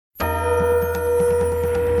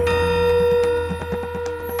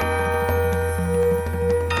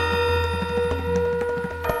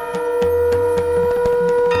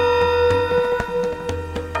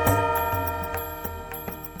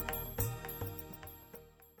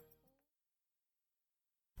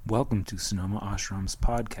Welcome to Sonoma Ashram's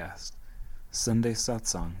podcast, Sunday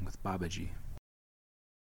Satsang with Babaji.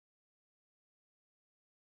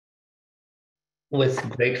 With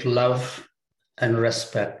great love and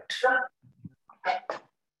respect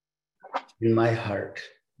in my heart,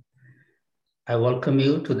 I welcome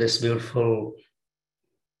you to this beautiful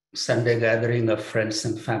Sunday gathering of friends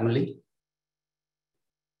and family.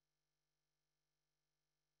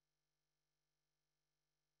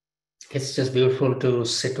 It's just beautiful to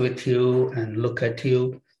sit with you and look at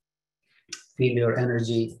you, feel your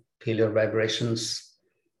energy, feel your vibrations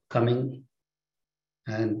coming,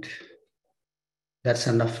 and that's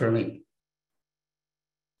enough for me.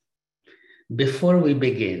 Before we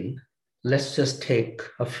begin, let's just take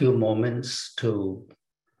a few moments to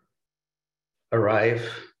arrive,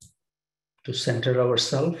 to center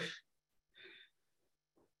ourselves.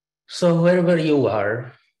 So wherever you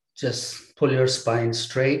are, just pull your spine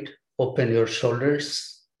straight, open your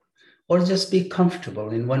shoulders, or just be comfortable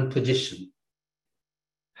in one position,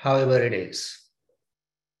 however it is.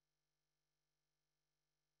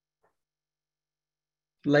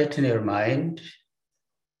 Lighten your mind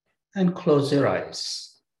and close your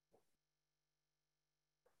eyes.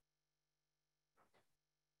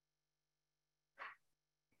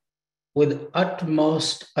 With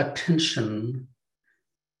utmost attention,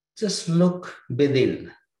 just look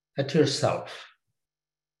within at yourself.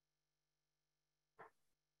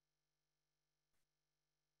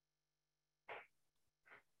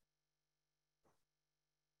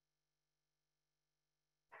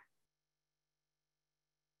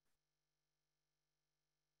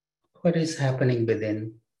 What is happening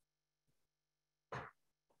within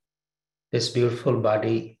this beautiful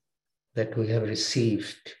body that we have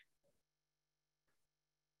received?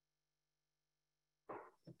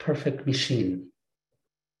 A perfect machine.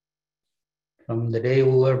 From the day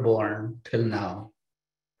we were born till now,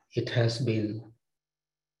 it has been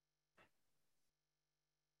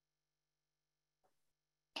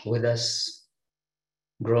with us,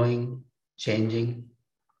 growing, changing.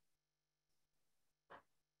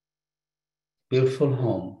 Beautiful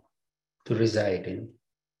home to reside in.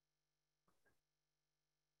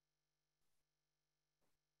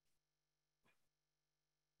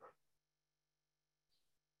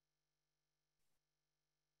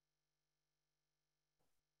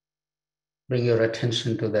 Bring your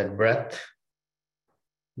attention to that breath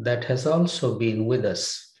that has also been with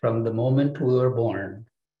us from the moment we were born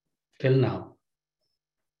till now.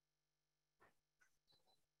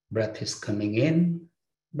 Breath is coming in,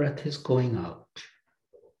 breath is going out.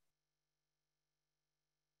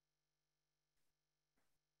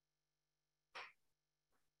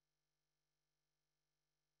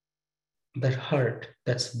 That heart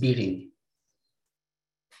that's beating.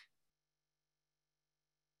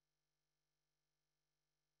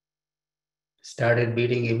 Started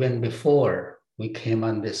beating even before we came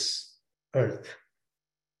on this earth.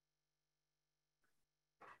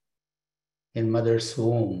 In mother's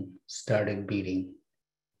womb, started beating.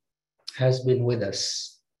 Has been with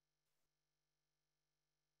us.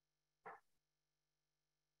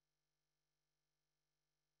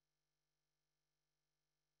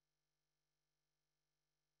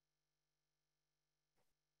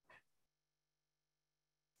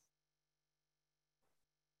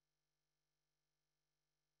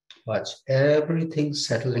 Watch everything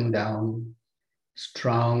settling down,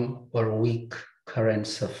 strong or weak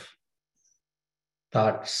currents of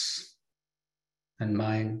thoughts and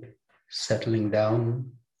mind settling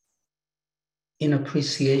down in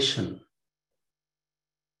appreciation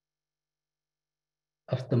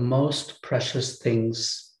of the most precious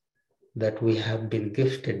things that we have been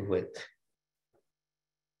gifted with.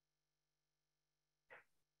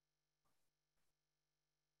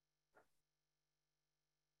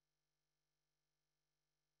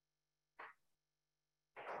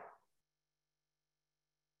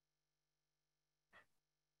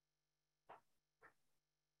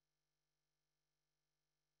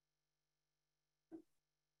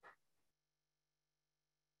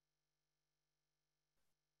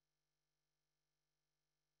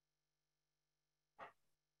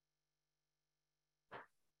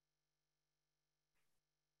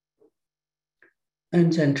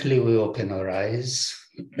 And gently we open our eyes,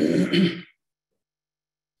 greet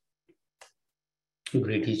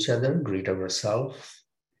each other, greet ourselves.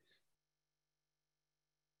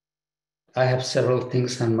 I have several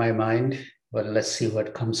things on my mind, but let's see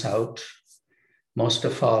what comes out. Most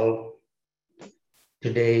of all,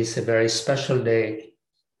 today is a very special day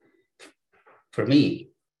for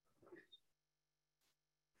me.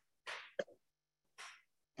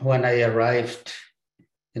 When I arrived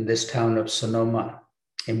in this town of Sonoma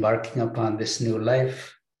embarking upon this new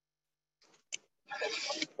life.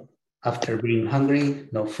 After being hungry,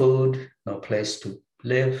 no food, no place to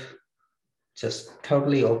live, just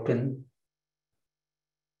totally open.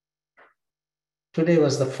 Today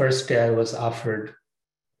was the first day I was offered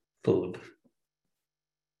food.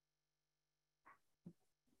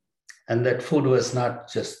 And that food was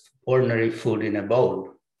not just ordinary food in a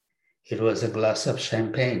bowl. It was a glass of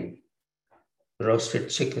champagne, roasted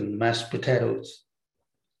chicken, mashed potatoes.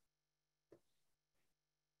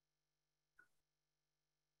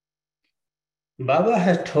 Baba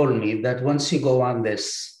had told me that once you go on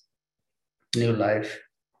this new life,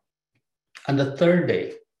 on the third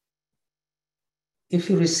day, if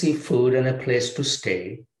you receive food and a place to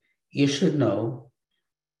stay, you should know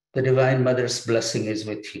the Divine Mother's blessing is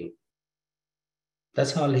with you.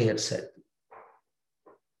 That's all he had said.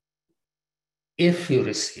 If you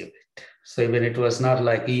receive it. So even it was not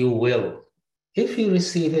like you will. If you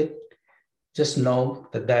receive it, just know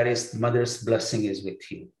that that is Mother's blessing is with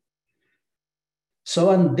you.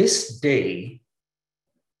 So on this day,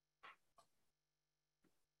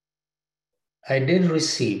 I did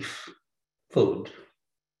receive food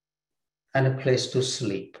and a place to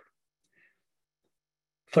sleep.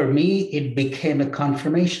 For me, it became a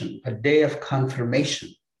confirmation, a day of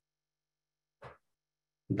confirmation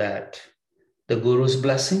that the Guru's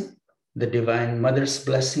blessing, the Divine Mother's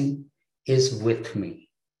blessing is with me.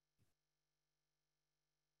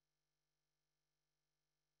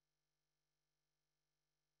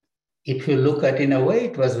 If you look at it in a way,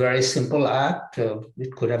 it was a very simple act.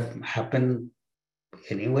 It could have happened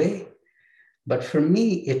anyway. But for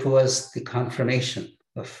me, it was the confirmation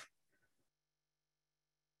of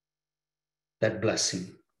that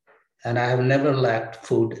blessing. And I have never lacked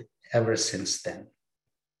food ever since then.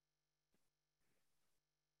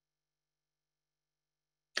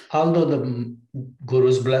 Although the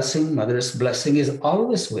Guru's blessing, Mother's blessing is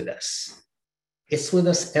always with us. It's with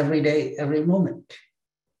us every day, every moment.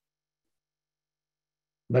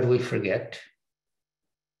 But we forget.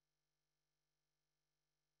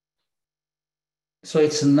 So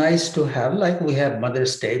it's nice to have, like we have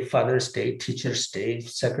Mother's Day, Father's Day, Teacher's Day,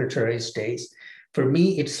 Secretary's Days. For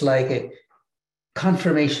me, it's like a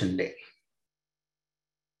confirmation day.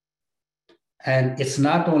 And it's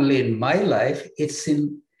not only in my life, it's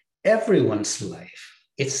in everyone's life.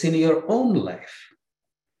 It's in your own life.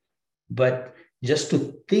 But just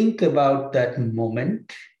to think about that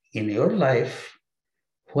moment in your life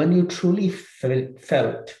when you truly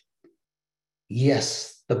felt,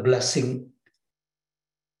 yes, the blessing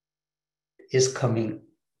is coming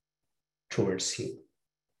towards you.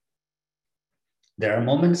 There are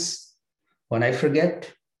moments when I forget,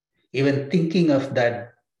 even thinking of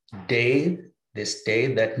that day, this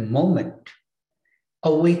day, that moment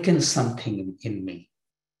awakens something in me.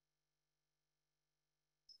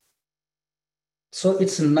 So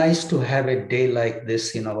it's nice to have a day like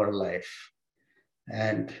this in our life.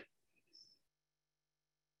 And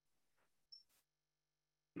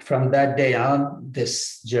from that day on,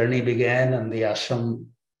 this journey began and the ashram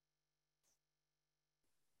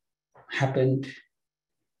happened.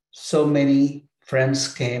 So many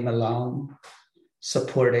friends came along,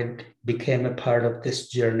 supported, became a part of this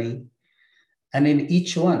journey. And in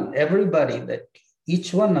each one,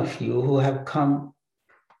 each one of you who have come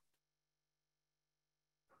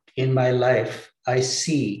in my life, I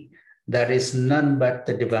see that is none but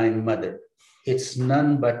the Divine Mother. It's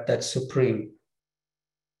none but that Supreme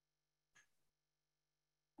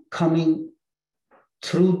coming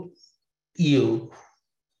through you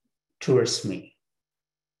towards me.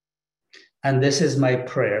 And this is my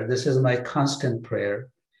prayer. This is my constant prayer.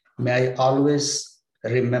 May I always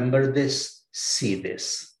remember this, see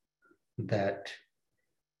this, that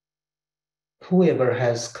whoever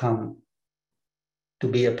has come to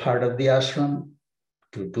be a part of the ashram,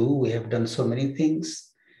 we have done so many things.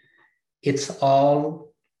 It's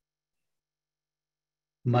all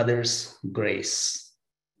Mother's grace.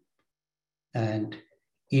 And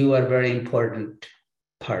you are a very important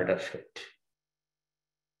part of it.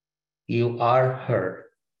 You are her.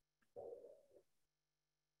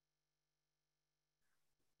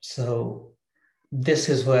 So this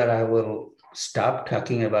is where I will stop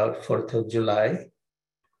talking about 4th of July.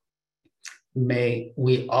 May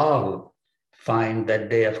we all find that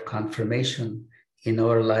day of confirmation in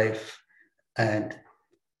our life, and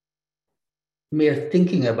mere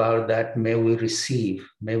thinking about that, may we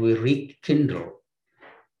rekindle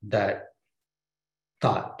that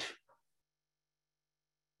thought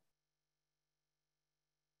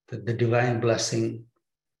that the divine blessing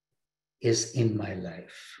is in my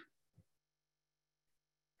life.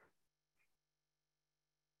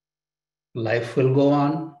 life will go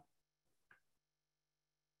on.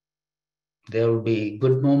 There will be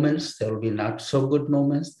good moments, there will be not so good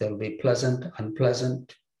moments, there will be pleasant,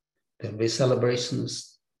 unpleasant, there will be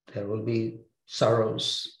celebrations, there will be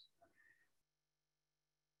sorrows.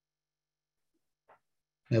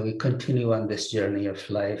 May we continue on this journey of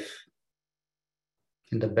life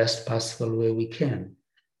in the best possible way we can.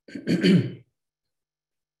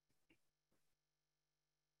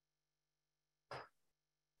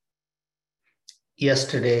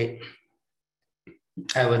 Yesterday,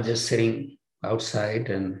 I was just sitting outside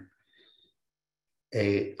and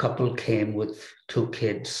a couple came with 2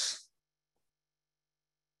 kids,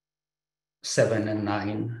 7 and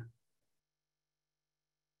 9.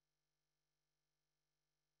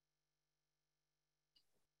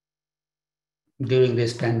 During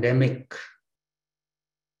this pandemic,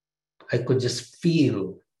 I could just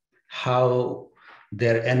feel how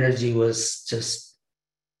their energy was just,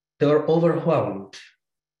 they were overwhelmed,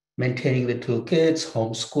 maintaining the 2 kids,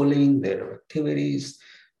 homeschooling, their activities,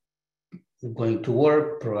 going to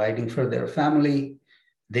work, providing for their family.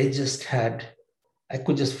 They just had, I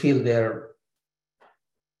could just feel their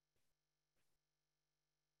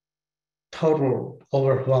total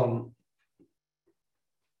overwhelmed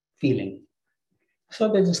feeling.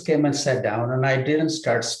 So they just came and sat down, and I didn't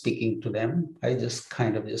start speaking to them. I just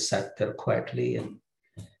kind of just sat there quietly and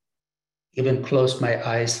even closed my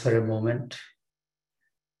eyes for a moment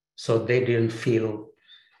so they didn't feel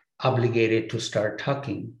obligated to start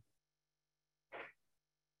talking.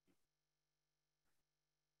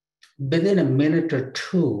 Within a minute or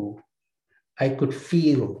 2, I could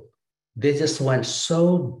feel they just went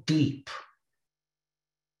so deep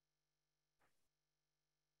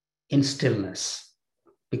in stillness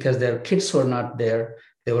because their kids were not there.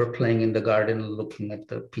 They were playing in the garden, looking at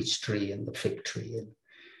the peach tree and the fig tree. And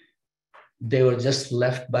they were just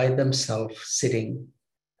left by themselves sitting.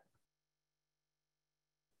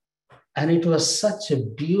 And it was such a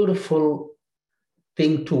beautiful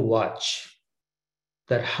thing to watch,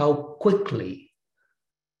 that how quickly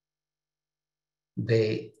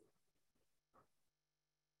they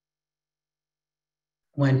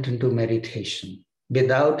went into meditation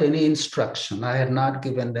without any instruction. I had not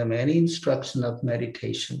given them any instruction of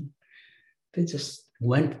meditation. They just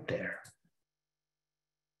went there.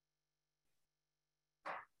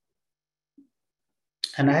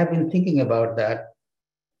 And I have been thinking about that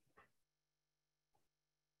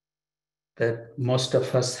most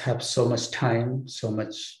of us have so much time, so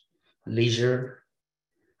much leisure.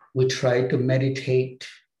 We try to meditate,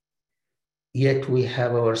 yet we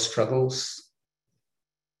have our struggles.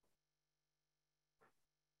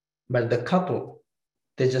 But the couple,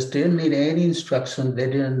 they just didn't need any instruction. They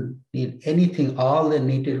didn't need anything. All they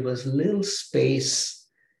needed was a little space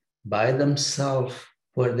by themselves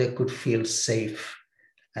where they could feel safe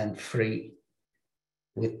and free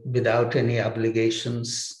without any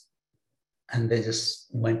obligations. And they just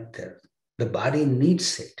went there. The body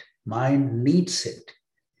needs it. Mind needs it.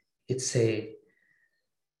 It's a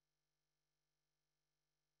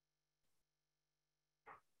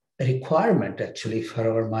requirement actually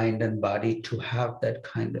for our mind and body to have that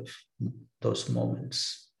kind of those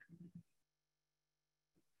moments.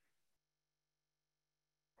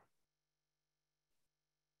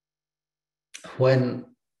 When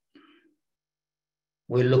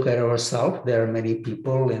we look at ourselves, there are many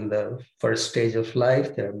people in the first stage of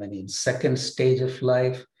life, there are many in second stage of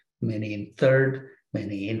life, many in third,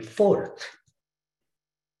 many in fourth.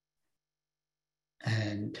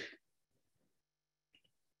 And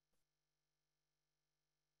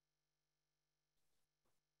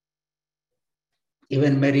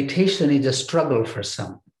even meditation is a struggle for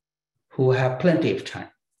some who have plenty of time.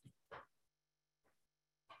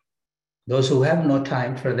 Those who have no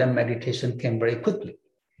time, for them meditation came very quickly.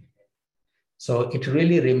 So it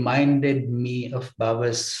really reminded me of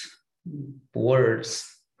Baba's words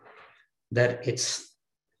that it's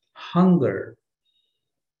hunger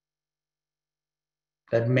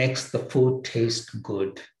that makes the food taste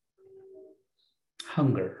good.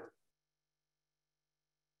 Hunger.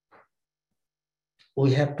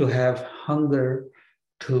 We have to have hunger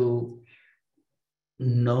to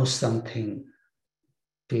know something,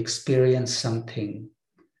 to experience something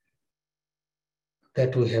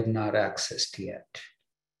that we have not accessed yet.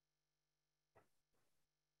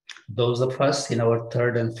 Those of us in our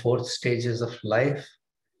third and fourth stages of life,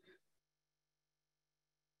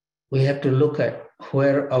 we have to look at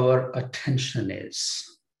where our attention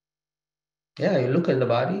is. Yeah, you look at the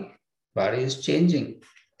body is changing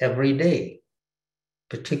every day.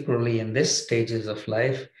 Particularly in these stages of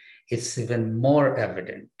life, it's even more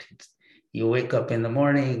evident. You wake up in the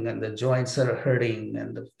morning and the joints are hurting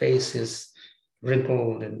and the face is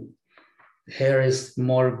wrinkled and hair is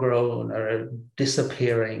more grown or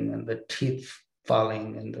disappearing and the teeth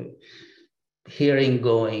falling and the hearing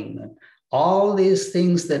going. And all these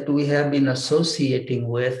things that we have been associating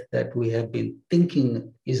with, that we have been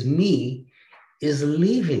thinking is me, is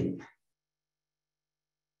leaving.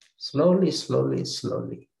 Slowly, slowly,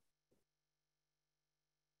 slowly.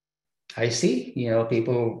 I see,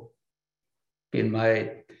 people in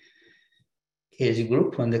my age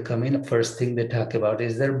group, when they come in, the first thing they talk about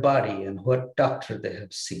is their body and what doctor they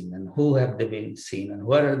have seen and who have they been seen and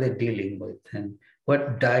what are they dealing with and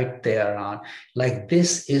what diet they are on. Like,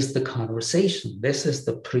 this is the conversation. This is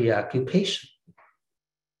the preoccupation.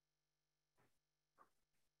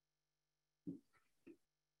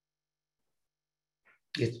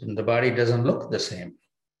 The body doesn't look the same.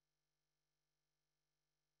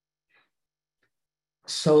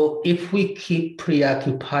 So if we keep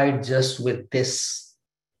preoccupied just with this,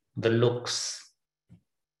 the looks,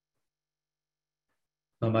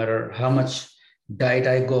 no matter how much diet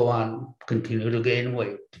I go on, continue to gain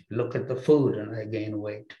weight. Look at the food and I gain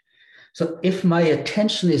weight. So if my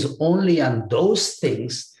attention is only on those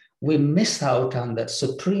things, we miss out on that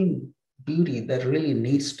supreme beauty that really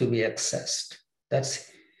needs to be accessed.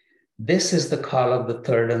 This is the call of the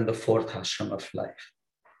third and the fourth ashram of life.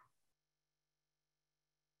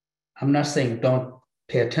 I'm not saying don't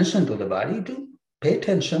pay attention to the body. Do pay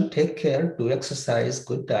attention, take care, do exercise,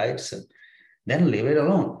 good diets, and then leave it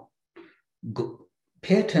alone.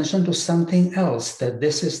 Pay attention to something else that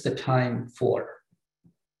this is the time for.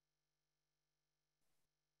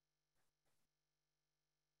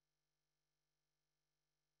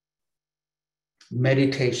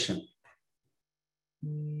 Meditation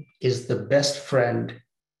is the best friend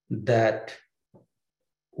that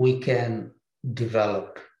we can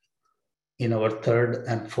develop in our third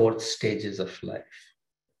and fourth stages of life.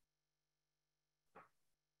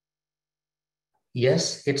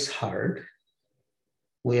 Yes, it's hard.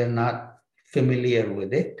 We are not familiar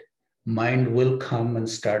with it. Mind will come and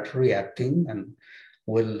start reacting and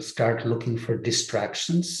will start looking for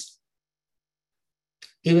distractions.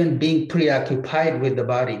 Even being preoccupied with the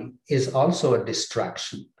body is also a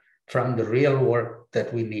distraction from the real work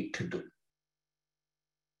that we need to do.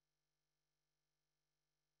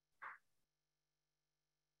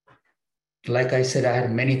 Like I said, I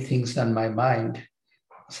had many things on my mind.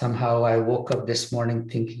 Somehow I woke up this morning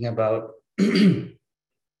thinking about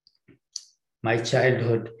my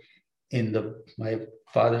childhood in my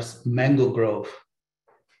father's mango grove.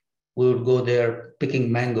 We would go there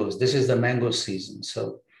picking mangoes. This is the mango season.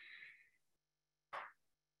 So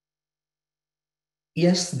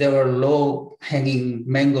yes, there were low-hanging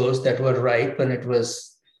mangoes that were ripe and it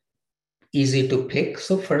was easy to pick.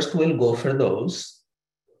 So first we'll go for those.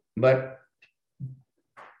 But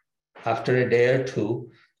after a day or two,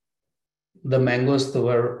 the mangoes that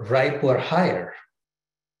were ripe were higher.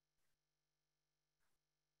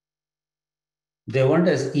 They weren't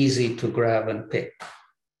as easy to grab and pick.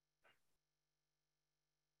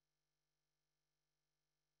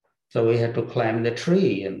 So we had to climb the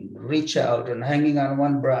tree and reach out and hanging on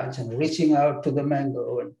one branch and reaching out to the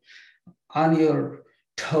mango and on your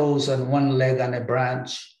toes on one leg on a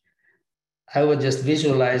branch. I was just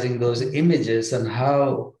visualizing those images and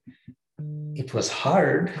how it was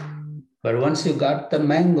hard, but once you got the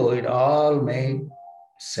mango, it all made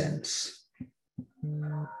sense.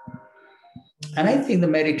 And I think the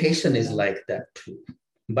meditation is like that too.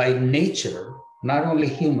 By nature, not only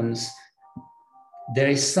humans, there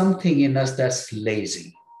is something in us that's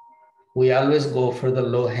lazy. We always go for the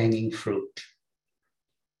low-hanging fruit.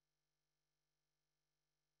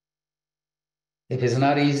 If it's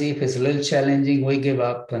not easy, if it's a little challenging, we give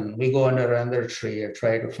up and we go under another tree or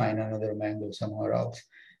try to find another mango somewhere else.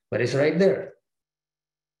 But it's right there.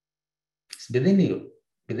 It's within you,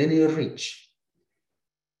 within your reach.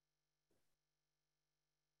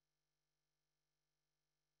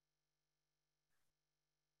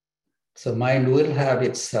 So mind will have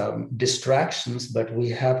its distractions, but we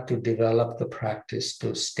have to develop the practice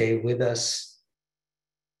to stay with us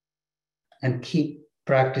and keep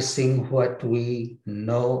practicing what we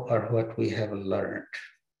know or what we have learned.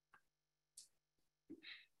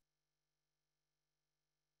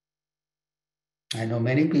 I know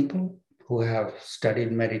many people who have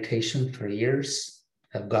studied meditation for years,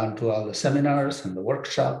 have gone to all the seminars and the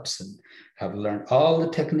workshops and have learned all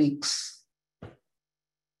the techniques.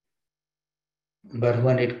 But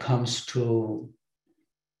when it comes to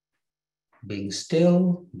being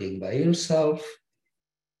still, being by yourself,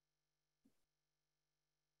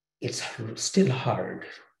 it's still hard.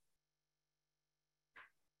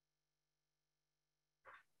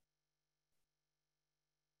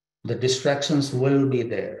 The distractions will be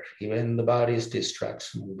there. Even the body's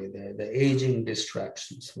distraction will be there. The aging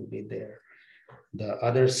distractions will be there. The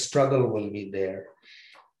other struggle will be there.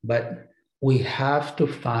 But we have to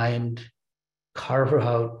carve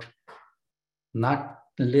out not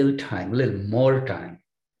a little time, a little more time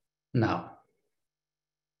now.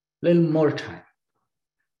 A little more time.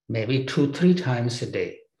 Maybe 2-3 times a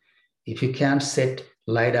day. If you can't sit,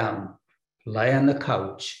 lie down, lie on the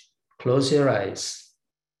couch, close your eyes,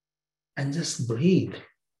 and just breathe.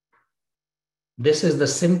 This is the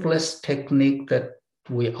simplest technique that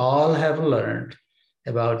we all have learned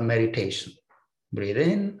about meditation. Breathe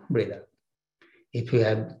in, breathe out. If you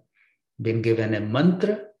have been given a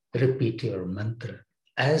mantra, repeat your mantra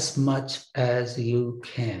as much as you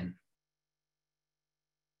can.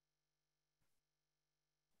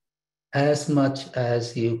 As much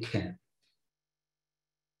as you can.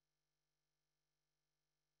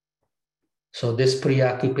 So this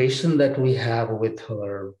preoccupation that we have with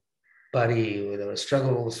our body, with our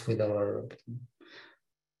struggles, with our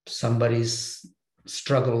somebody's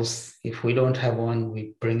struggles, if we don't have one,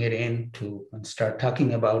 we bring it in and start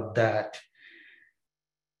talking about that.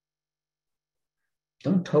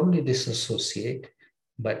 Don't totally disassociate,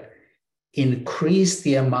 but increase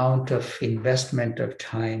the amount of investment of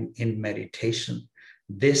time in meditation.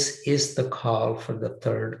 This is the call for the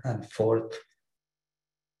third and fourth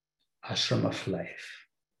ashram of life.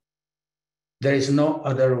 There is no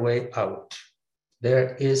other way out.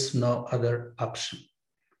 There is no other option.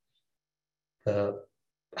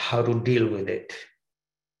 How to deal with it.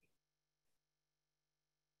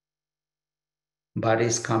 Body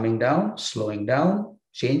is calming down, slowing down,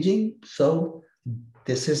 changing. So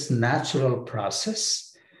this is natural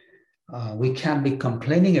process. We can't be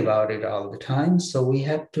complaining about it all the time. So we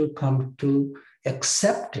have to come to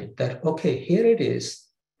accept it that, okay, here it is.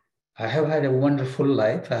 I have had a wonderful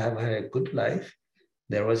life. I have had a good life.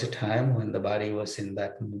 There was a time when the body was in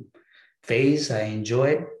that phase. I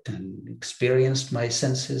enjoyed and experienced my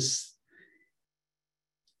senses.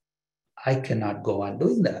 I cannot go on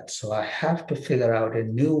doing that. So I have to figure out a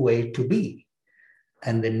new way to be.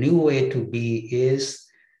 And the new way to be is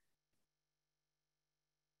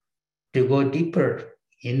to go deeper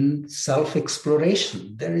in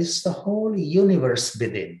self-exploration. There is the whole universe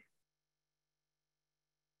within.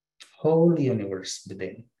 Whole universe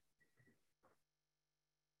within.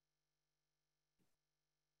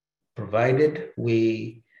 Provided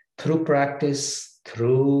we, through practice,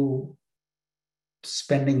 through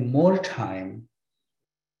spending more time,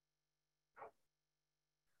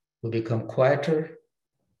 we become quieter,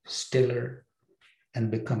 stiller, and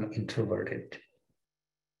become introverted.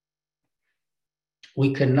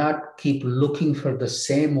 We cannot keep looking for the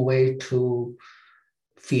same way to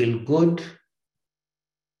feel good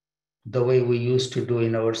the way we used to do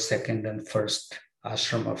in our second and first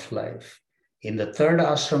ashram of life. In the third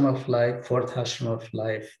ashram of life, fourth ashram of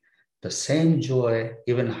life, the same joy,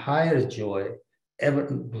 even higher joy, ever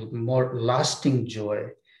more lasting joy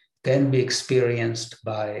can be experienced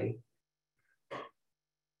by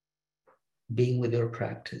being with your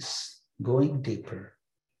practice, going deeper.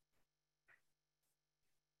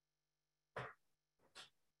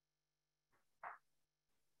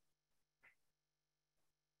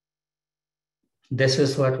 This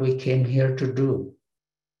is what we came here to do,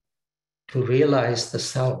 to realize the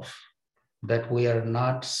self, that we are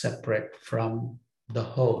not separate from the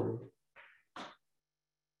whole.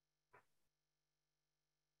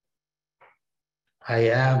 I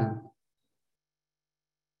am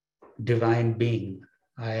divine being.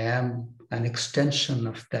 I am an extension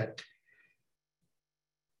of that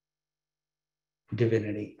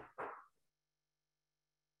divinity.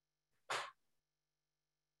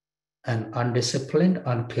 An undisciplined,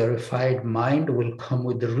 unpurified mind will come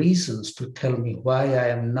with the reasons to tell me why I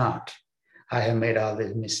am not. I have made all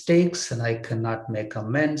these mistakes and I cannot make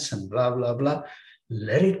amends and blah, blah, blah.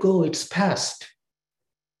 Let it go, it's past.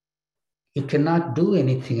 You cannot do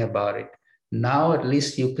anything about it. Now, at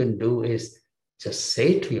least you can do is just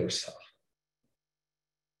say to yourself,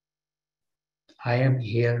 I am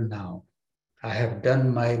here now. I have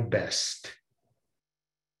done my best.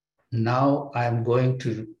 Now I'm going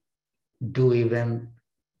to do even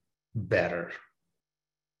better.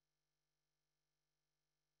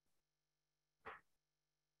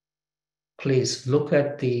 Please look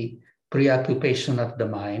at the preoccupation of the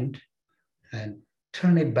mind and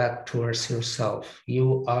turn it back towards yourself.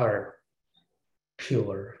 You are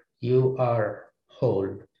pure. You are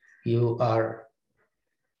whole. You are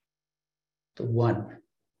the one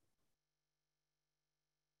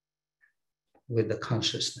with the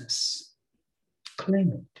consciousness.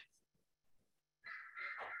 Claim it.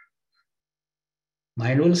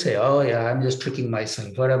 Mind will say, oh yeah, I'm just tricking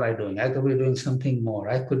myself. What am I doing? I could be doing something more.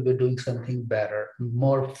 I could be doing something better,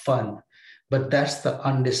 more fun. But that's the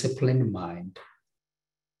undisciplined mind.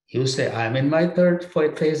 You say, I'm in my third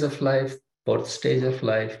phase of life, fourth stage of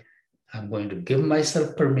life. I'm going to give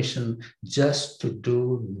myself permission just to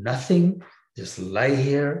do nothing, just lie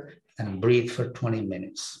here and breathe for 20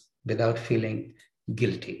 minutes without feeling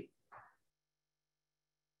guilty.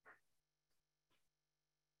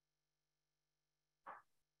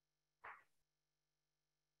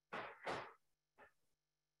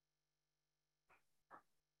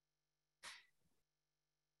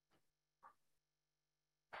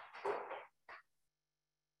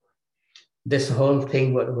 This whole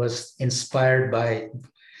thing was inspired by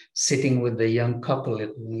sitting with the young couple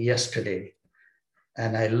yesterday.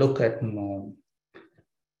 And I look at the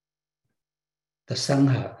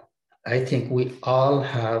Sangha. I think we all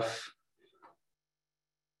have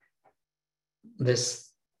this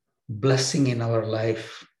blessing in our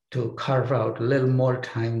life to carve out a little more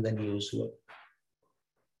time than usual.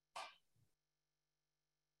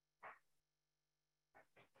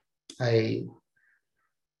 I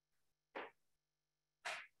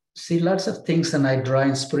see lots of things and I draw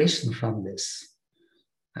inspiration from this.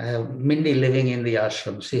 I have Mindy living in the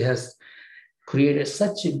ashram. She has created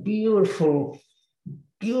such a beautiful,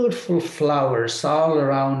 beautiful flowers all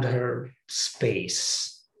around her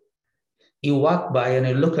space. You walk by and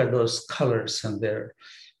you look at those colors and their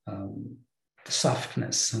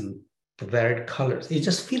softness and the varied colors. You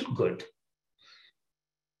just feel good.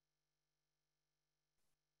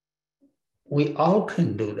 We all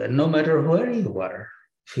can do that, no matter where you are.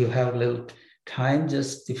 If you have a little time,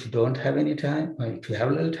 just if you don't have any time, or if you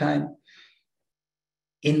have a little time,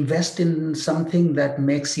 invest in something that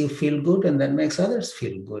makes you feel good and that makes others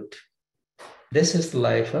feel good. This is the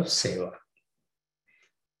life of seva.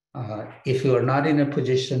 If you are not in a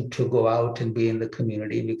position to go out and be in the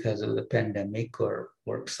community because of the pandemic or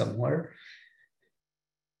work somewhere,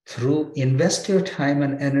 invest your time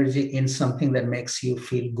and energy in something that makes you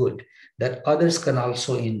feel good, that others can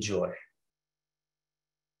also enjoy.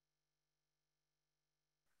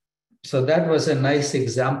 So that was a nice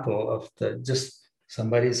example of just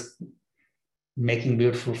somebody's making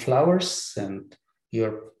beautiful flowers and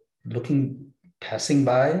you're passing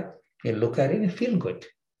by, you look at it and feel good.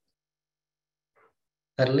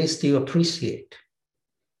 At least you appreciate.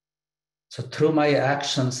 So through my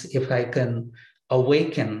actions, if I can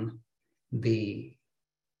awaken the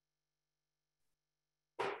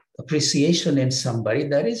appreciation in somebody,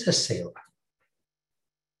 that is a seva.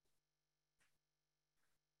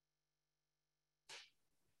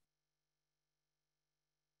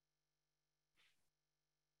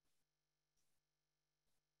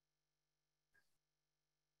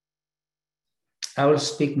 I will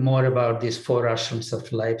speak more about these 4 ashrams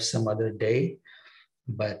of life some other day,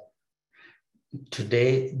 but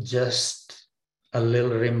today, just a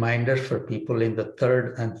little reminder for people in the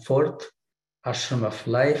 3rd and 4th ashram of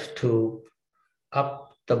life to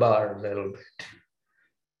up the bar a little bit.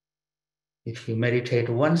 If you meditate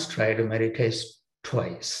once, try to meditate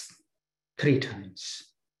twice, 3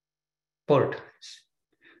 times, 4 times.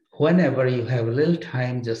 Whenever you have a little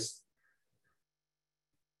time, just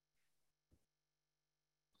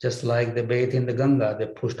like they bathe in the Ganga, they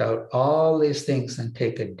pushed out all these things and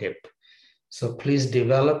take a dip. So please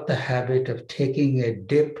develop the habit of taking a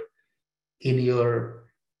dip in your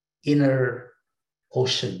inner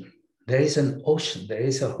ocean. There is an ocean. There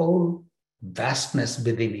is a whole vastness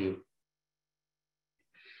within you.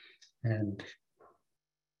 And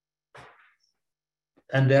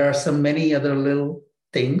there are so many other little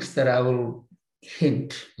things that I will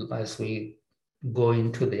hint as we go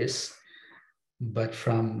into this. But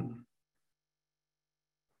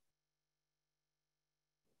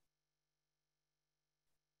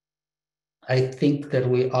I think that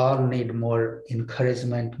we all need more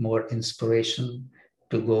encouragement, more inspiration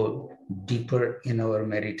to go deeper in our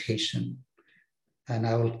meditation. And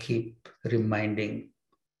I will keep reminding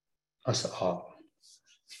us all.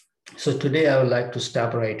 So today I would like to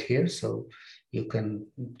stop right here so you can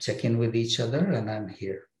check in with each other, and I'm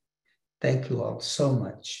here. Thank you all so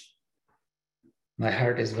much. My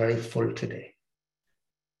heart is very full today.